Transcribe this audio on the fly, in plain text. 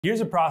Here's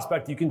a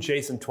prospect you can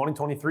chase in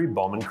 2023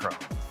 Bowman Chrome.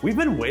 We've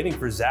been waiting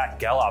for Zack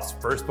Gelof's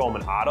first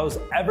Bowman autos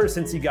ever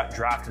since he got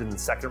drafted in the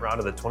second round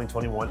of the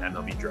 2021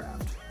 MLB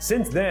draft.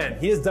 Since then,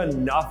 he has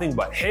done nothing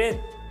but hit,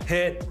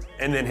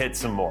 and then hit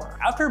some more.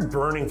 After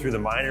burning through the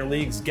minor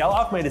leagues,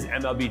 Gelof made his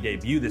MLB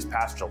debut this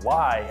past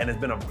July and has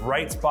been a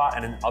bright spot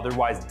in an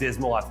otherwise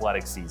dismal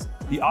athletic season.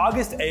 The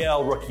August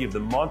AL Rookie of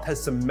the Month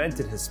has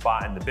cemented his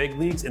spot in the big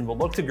leagues and will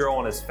look to grow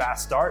on his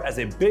fast start as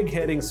a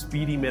big-hitting,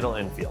 speedy middle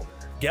infielder.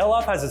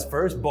 Gelof has his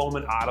first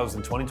Bowman autos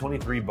in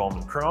 2023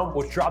 Bowman Chrome,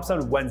 which drops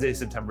on Wednesday,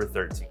 September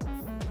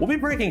 13th. We'll be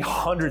breaking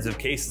hundreds of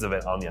cases of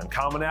it on the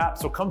Uncommon app,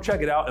 so come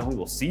check it out and we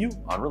will see you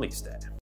on release day.